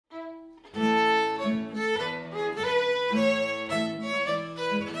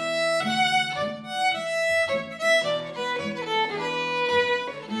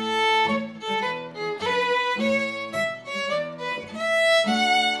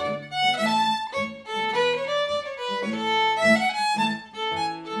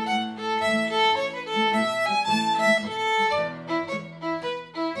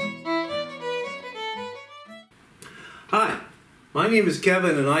name is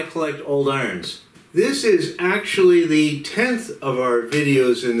Kevin and I collect old irons. This is actually the 10th of our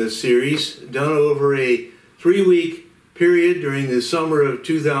videos in this series, done over a 3-week period during the summer of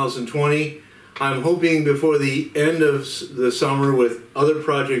 2020. I'm hoping before the end of the summer, with other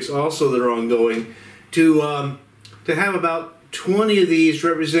projects also that are ongoing, to have about 20 of these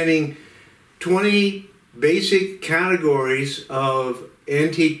representing 20 basic categories of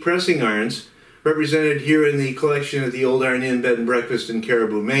antique pressing irons represented here in the collection at the Old Iron Inn Bed and Breakfast in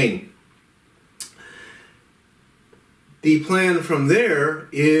Caribou, Maine. The plan from there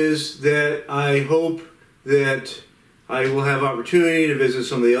is that I hope that I will have opportunity to visit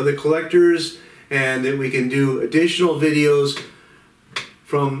some of the other collectors and that we can do additional videos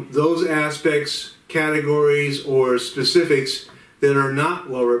from those aspects, categories, or specifics that are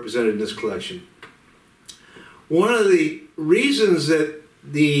not well represented in this collection. One of the reasons that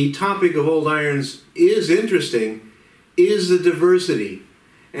the topic of old irons is interesting is the diversity.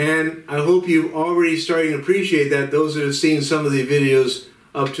 And I hope you're already starting to appreciate that, those that have seen some of the videos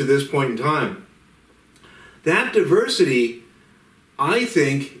up to this point in time. That diversity, I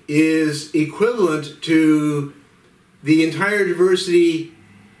think, is equivalent to the entire diversity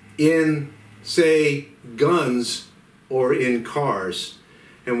in, say, guns or in cars.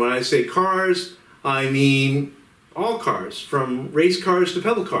 And when I say cars, I mean all cars, from race cars to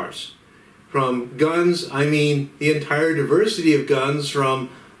pedal cars. From guns, I mean the entire diversity of guns, from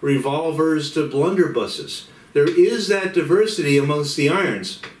revolvers to blunderbusses. There is that diversity amongst the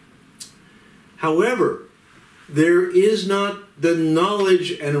irons. However, there is not the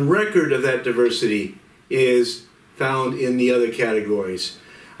knowledge and record of that diversity is found in the other categories.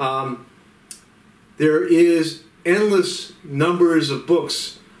 There is endless numbers of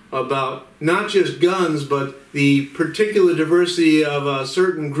books about not just guns, but the particular diversity of a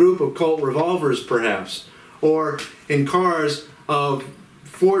certain group of Colt revolvers, perhaps, or in cars of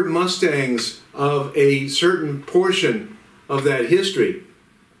Ford Mustangs of a certain portion of that history.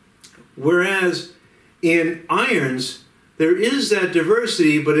 Whereas in irons, there is that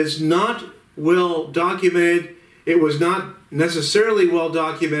diversity, but it's not well documented. It was not necessarily well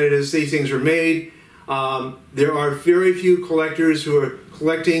documented as these things were made. There are very few collectors who are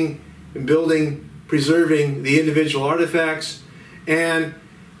collecting and building, preserving the individual artifacts, and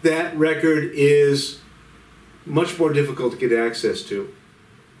that record is much more difficult to get access to.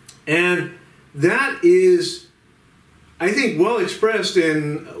 And that is, I think, well expressed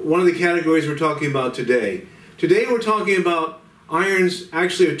in one of the categories we're talking about today. Today we're talking about irons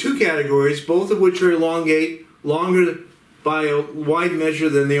actually of two categories, both of which are elongate, longer by a wide measure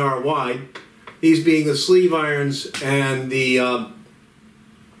than they are wide. These being the sleeve irons and the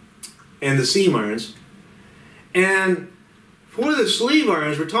seam irons. And for the sleeve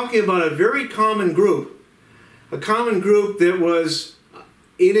irons, we're talking about a very common group. A common group that was,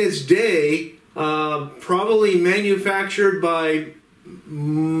 in its day, probably manufactured by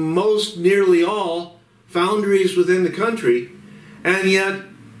most, nearly all, foundries within the country. And yet,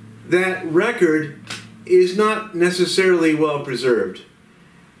 that record is not necessarily well preserved.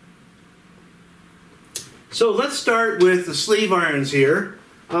 So let's start with the sleeve irons here.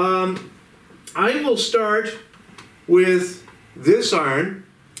 I will start with this iron.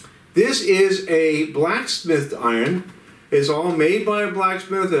 This is a blacksmith iron. It's all made by a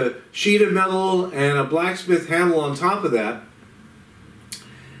blacksmith, a sheet of metal and a blacksmith handle on top of that.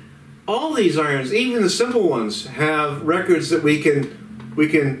 All these irons, even the simple ones, have records that we can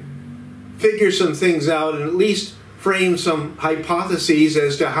figure some things out and at least frame some hypotheses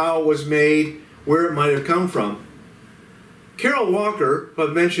as to how it was made, where it might have come from. Carol Walker, who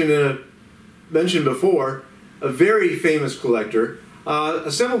I've mentioned before, a very famous collector,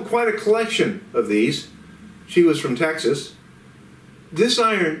 assembled quite a collection of these. She was from Texas. This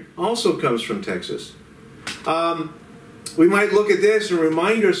iron also comes from Texas. We might look at this and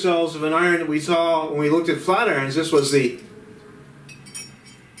remind ourselves of an iron that we saw when we looked at flat irons. This was the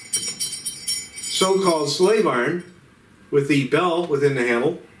so-called slave iron with the bell within the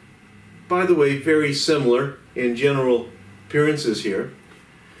handle. By the way, very similar in general appearances here.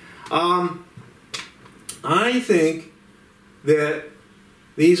 I think that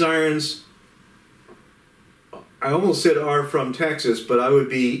these irons, I almost said are from Texas, but I would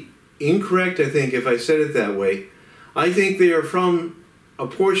be incorrect, I think, if I said it that way. I think they are from a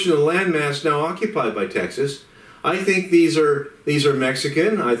portion of the landmass now occupied by Texas. I think these are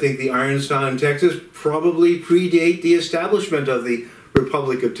Mexican. I think the irons found in Texas probably predate the establishment of the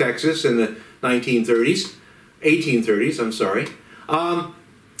Republic of Texas in the 1830s, I'm sorry.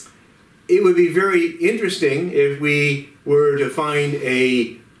 It would be very interesting if we were to find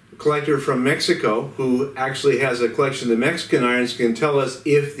a collector from Mexico who actually has a collection of Mexican irons can tell us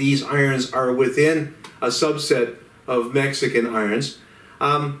if these irons are within a subset of Mexican irons.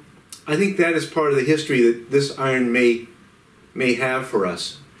 I think that is part of the history that this iron may have for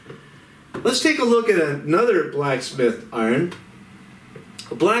us. Let's take a look at another blacksmith iron.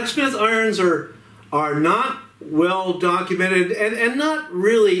 Blacksmith irons are not well documented and not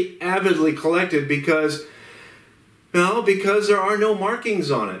really avidly collected because there are no markings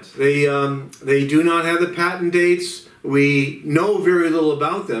on it. They do not have the patent dates. We know very little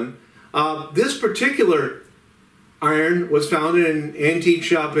about them. This particular iron was found in an antique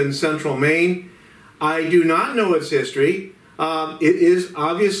shop in central Maine. I do not know its history. It is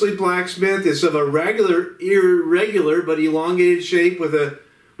obviously blacksmith. It's of a irregular but elongated shape with a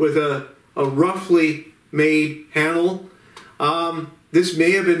roughly made handle. This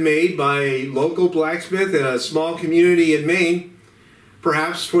may have been made by a local blacksmith in a small community in Maine,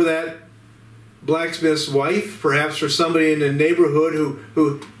 perhaps for that blacksmith's wife, perhaps for somebody in the neighborhood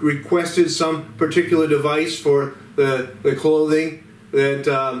who requested some particular device for the clothing that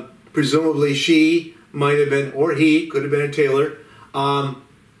presumably she might have been, or he could have been a tailor,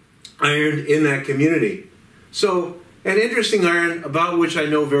 ironed in that community. So, an interesting iron about which I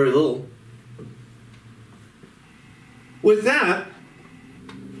know very little. With that,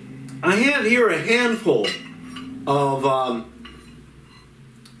 I have here a handful of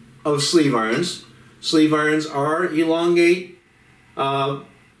sleeve irons. Sleeve irons are elongate more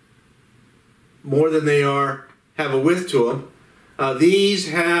than they have a width to them. These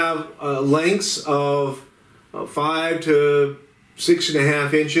have lengths of 5 to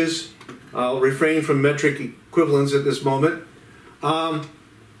 6.5 inches. I'll refrain from metric equivalents at this moment.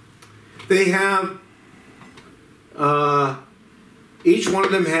 They have, each one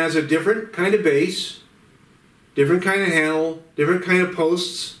of them has a different kind of base, different kind of handle, different kind of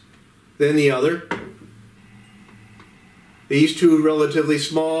posts than the other. These two relatively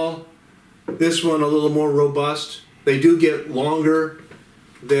small, this one a little more robust. They do get longer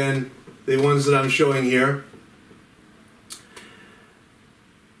than the ones that I'm showing here.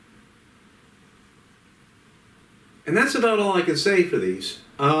 And that's about all I can say for these.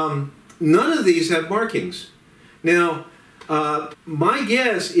 None of these have markings. Now, my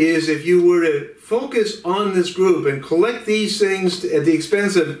guess is if you were to focus on this group and collect these things at the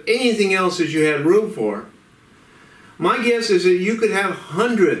expense of anything else that you had room for, my guess is that you could have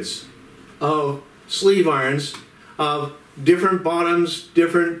hundreds of sleeve irons of different bottoms,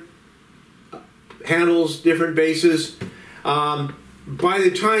 different handles, different bases. By the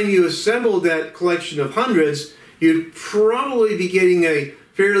time you assembled that collection of hundreds, you'd probably be getting a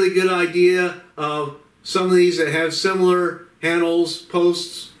fairly good idea of some of these that have similar handles,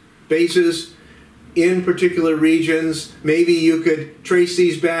 posts, bases in particular regions. Maybe you could trace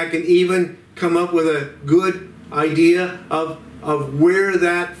these back and even come up with a good idea of where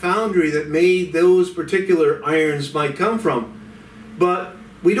that foundry that made those particular irons might come from. But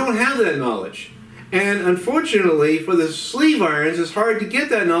we don't have that knowledge. And unfortunately for the sleeve irons, it's hard to get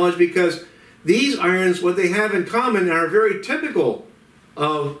that knowledge because these irons, what they have in common, are very typical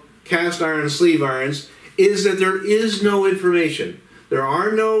of cast iron sleeve irons, is that there is no information. There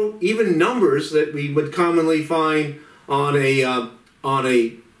are no even numbers that we would commonly find on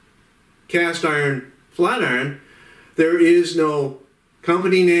a cast iron flat iron. There is no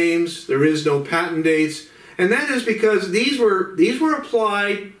company names, there is no patent dates, and that is because these were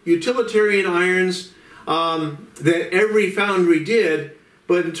applied utilitarian irons that every foundry did.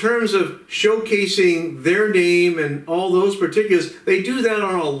 But in terms of showcasing their name and all those particulars, they do that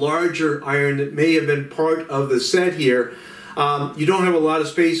on a larger iron that may have been part of the set here. You don't have a lot of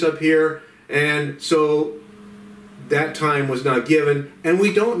space up here, and so that time was not given, and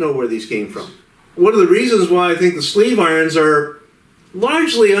we don't know where these came from. One of the reasons why I think the sleeve irons are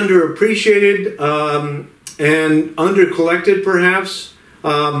largely underappreciated and under-collected, perhaps.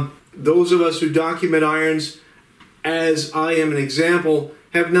 Those of us who document irons, as I am an example,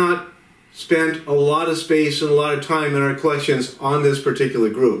 have not spent a lot of space and a lot of time in our collections on this particular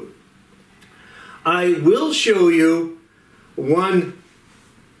group. I will show you one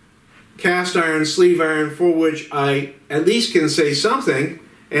cast iron sleeve iron for which I at least can say something,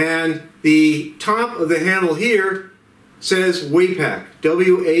 and the top of the handle here says WAPAK,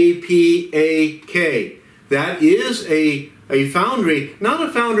 W-A-P-A-K. That is a foundry, not a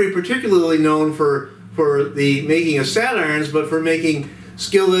foundry particularly known for the making of sat irons, but for making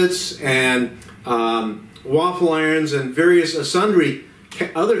skillets and waffle irons and various sundry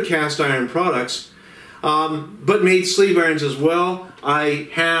other cast iron products, but made sleeve irons as well. I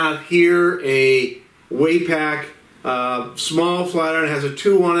have here a WAPAK Small flat iron has a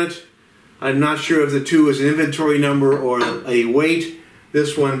 2 on it. I'm not sure if the 2 is an inventory number or a weight.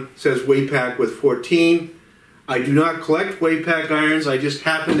 This one says weight pack with 14. I do not collect weight pack irons. I just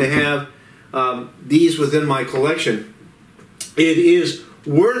happen to have these within my collection. It is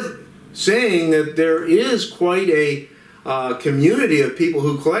worth saying that there is quite a community of people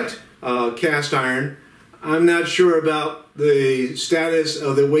who collect cast iron. I'm not sure about the status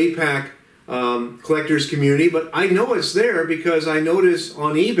of the weight pack collectors community, but I know it's there because I notice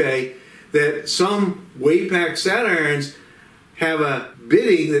on eBay that some weight pack sat irons have a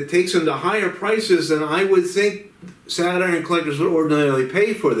bidding that takes them to higher prices than I would think sat iron collectors would ordinarily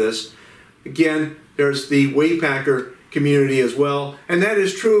pay for this. Again, there's the weight packer community as well, and that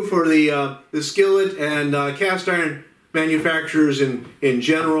is true for the skillet and cast iron manufacturers in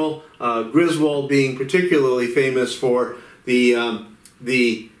general. Griswold being particularly famous for the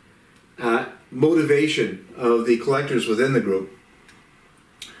motivation of the collectors within the group.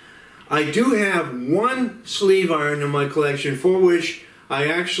 I do have one sleeve iron in my collection for which I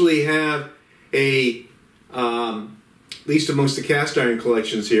actually have a, at least amongst the cast iron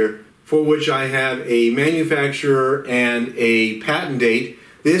collections here, for which I have a manufacturer and a patent date.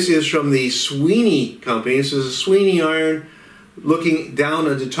 This is from the Sweeney company. This is a Sweeney iron. Looking down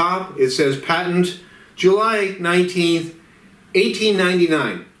at the top, it says patent July 19th,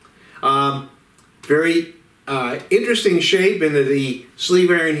 1899. Very interesting shape in that the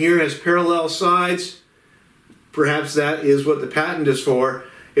sleeve iron here has parallel sides. Perhaps that is what the patent is for.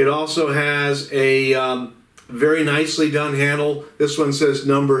 It also has a very nicely done handle. This one says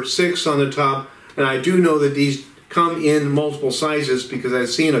number 6 on the top, and I do know that these come in multiple sizes because I've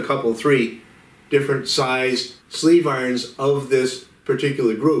seen a couple, 3 different sized sleeve irons of this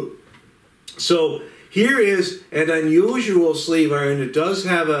particular group. So here is an unusual sleeve iron. It does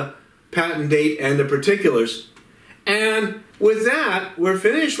have a patent date and the particulars. And with that, we're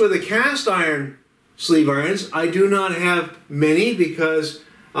finished with the cast iron sleeve irons. I do not have many because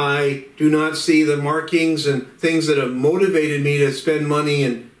I do not see the markings and things that have motivated me to spend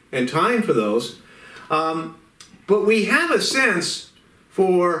money and time for those. But we have a sense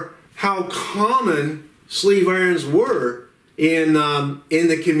for how common sleeve irons were in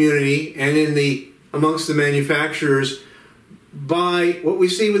the community and amongst the manufacturers by what we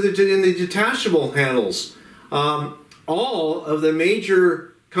see in the detachable handles. All of the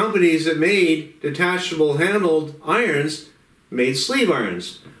major companies that made detachable handled irons made sleeve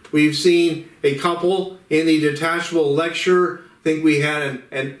irons. We've seen a couple in the detachable lecture. I think we had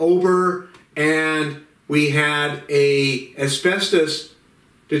an Ober, and we had a asbestos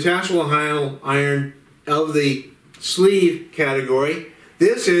detachable handle iron of the sleeve category.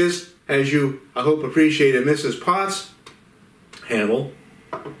 This is, as you I hope appreciate, a Mrs. Potts handle.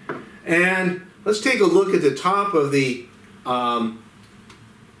 And let's take a look at the top of the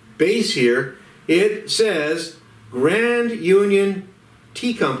base here. It says Grand Union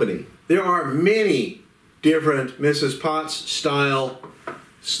Tea Company. There are many different Mrs. Potts style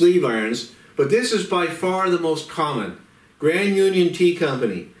sleeve irons, but this is by far the most common. Grand Union Tea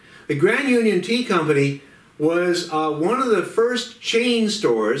Company. The Grand Union Tea Company was one of the first chain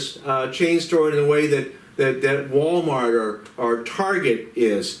stores, in the way that Walmart or Target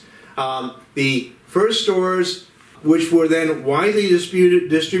is. The first stores, which were then widely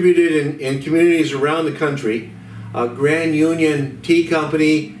distributed in communities around the country. Grand Union Tea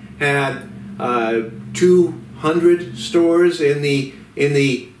Company had 200 stores in the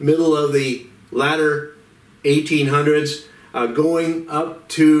middle of the latter 1800s, going up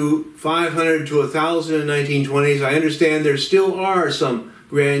to 500 to 1,000 in the 1920s. I understand there still are some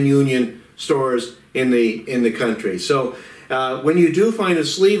Grand Union stores in the country. So when you do find a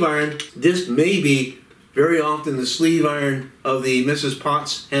sleeve iron, this may be very often the sleeve iron of the Mrs.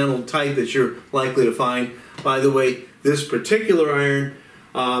 Potts handled type that you're likely to find. By the way, this particular iron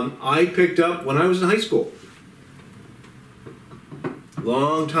I picked up when I was in high school.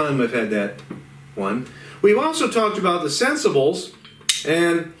 Long time I've had that one. We've also talked about the sensibles,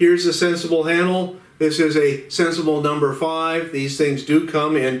 and here's the sensible handle. This is a sensible number 5. These things do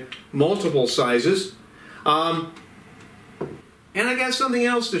come in multiple sizes. And I got something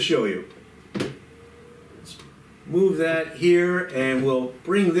else to show you. Let's move that here and we'll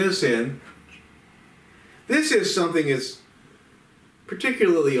bring this in. This is something that's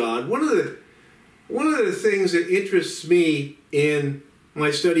particularly odd. One of the things that interests me in my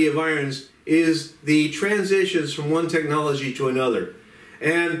study of irons is the transitions from one technology to another.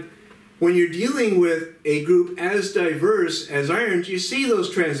 And when you're dealing with a group as diverse as irons, you see those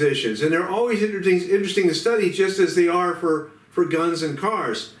transitions, and they're always interesting to study, just as they are for guns and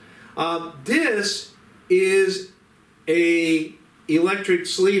cars. This is a electric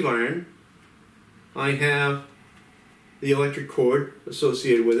sleeve iron. I have the electric cord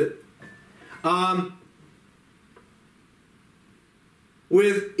associated with it.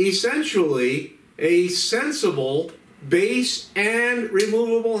 With essentially a sensible base and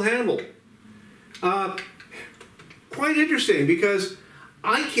removable handle. Quite interesting, because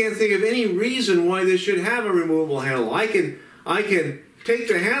I can't think of any reason why this should have a removable handle. I can take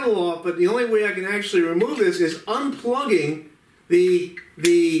the handle off, but the only way I can actually remove this is unplugging the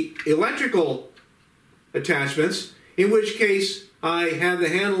electrical attachments, in which case I have the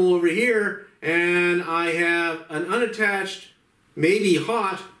handle over here and I have an unattached, maybe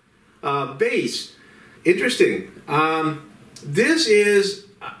hot base. Interesting. This is,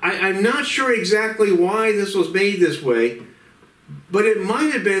 I'm not sure exactly why this was made this way, but it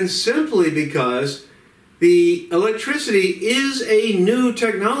might have been simply because the electricity is a new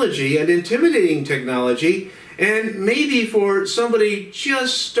technology, an intimidating technology, and maybe for somebody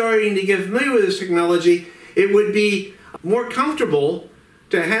just starting to get familiar with this technology, it would be more comfortable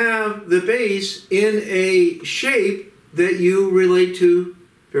to have the base in a shape that you relate to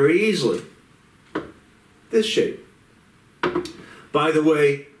very easily. This shape. By the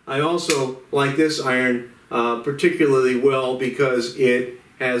way, I also like this iron particularly well because it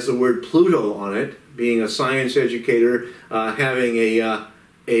has the word Pluto on it. Being a science educator, having a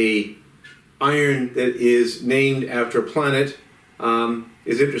iron that is named after a planet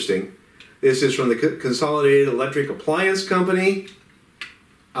is interesting. This is from the Consolidated Electric Appliance Company,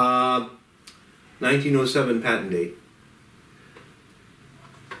 1907 patent date.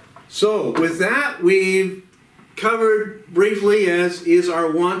 So with that, we've covered briefly, as is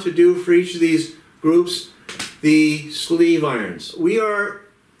our wont to do for each of these groups, the sleeve irons. We are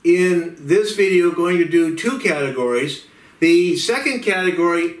in this video going to do two categories. The second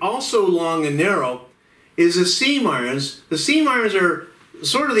category, also long and narrow, is the seam irons. The seam irons are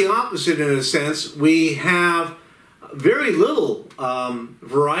sort of the opposite in a sense. We have very little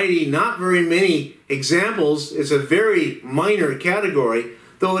variety, not very many examples. It's a very minor category,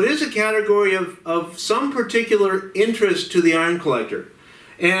 though it is a category of some particular interest to the iron collector.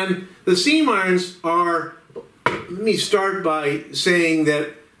 And the seam irons are, let me start by saying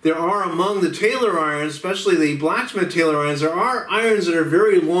that there are among the Taylor irons, especially the blacksmith Taylor irons, there are irons that are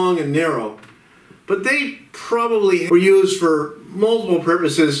very long and narrow, but they probably were used for multiple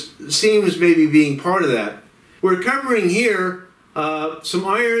purposes, seams maybe being part of that. We're covering here some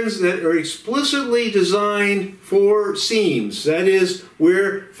irons that are explicitly designed for seams. That is,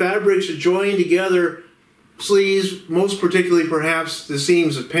 where fabrics are joined together, sleeves, most particularly perhaps the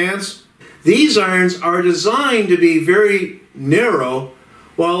seams of pants. These irons are designed to be very narrow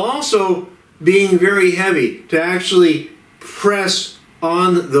while also being very heavy, to actually press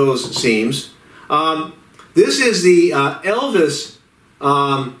on those seams. This is the Elvis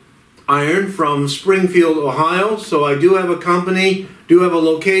iron from Springfield, Ohio. So I do have a company, do have a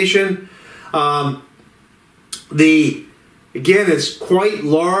location. Again, it's quite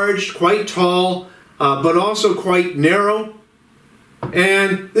large, quite tall, but also quite narrow.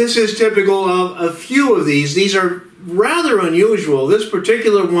 And this is typical of a few of these. These are rather unusual. This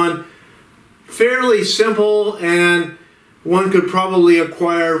particular one, fairly simple, and one could probably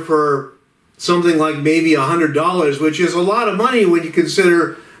acquire for something like maybe $100, which is a lot of money when you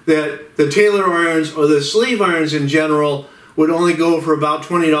consider that the Taylor irons or the sleeve irons in general would only go for about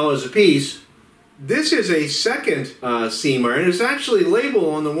 $20 a piece. This is a second seam iron. It's actually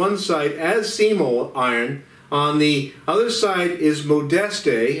labeled on the one side as seam iron. On the other side is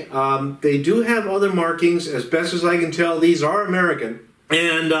Modeste. They do have other markings. As best as I can tell, these are American.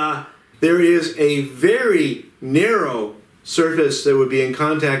 And there is a very narrow surface that would be in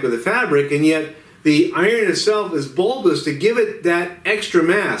contact with the fabric, and yet the iron itself is bulbous to give it that extra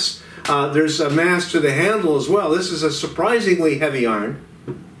mass. There's a mass to the handle as well. This is a surprisingly heavy iron.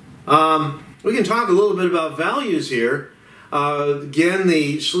 We can talk a little bit about values here. Again,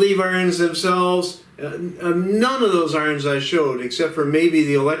 the sleeve irons themselves, none of those irons I showed, except for maybe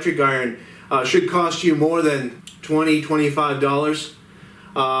the electric iron, should cost you more than $20, $25.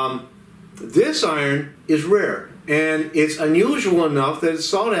 This iron is rare, and it's unusual enough that it's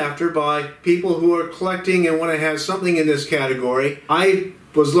sought after by people who are collecting and want to have something in this category. I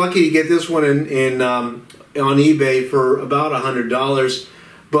was lucky to get this one on eBay for about $100,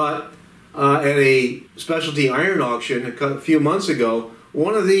 but at a specialty iron auction a few months ago,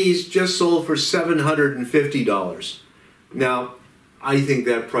 one of these just sold for $750. Now, I think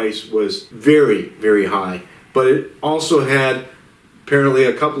that price was very, very high, but it also had apparently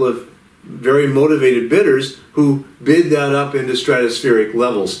a couple of very motivated bidders who bid that up into stratospheric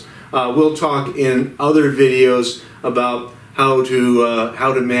levels. we'll talk in other videos about how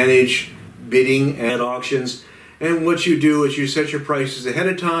to manage bidding at auctions. And what you do is you set your prices ahead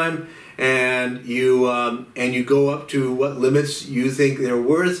of time, and you go up to what limits you think they're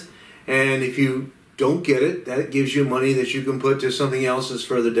worth. And if you don't get it, that gives you money that you can put to something else that's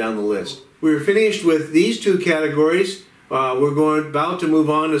further down the list. We're finished with these two categories. We're about to move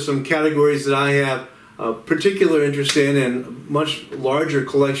on to some categories that I have a particular interest in, and much larger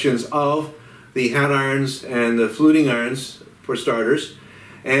collections of the hat irons and the fluting irons, for starters.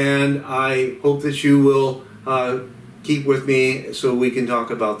 And I hope that you will keep with me so we can talk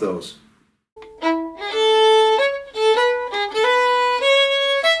about those.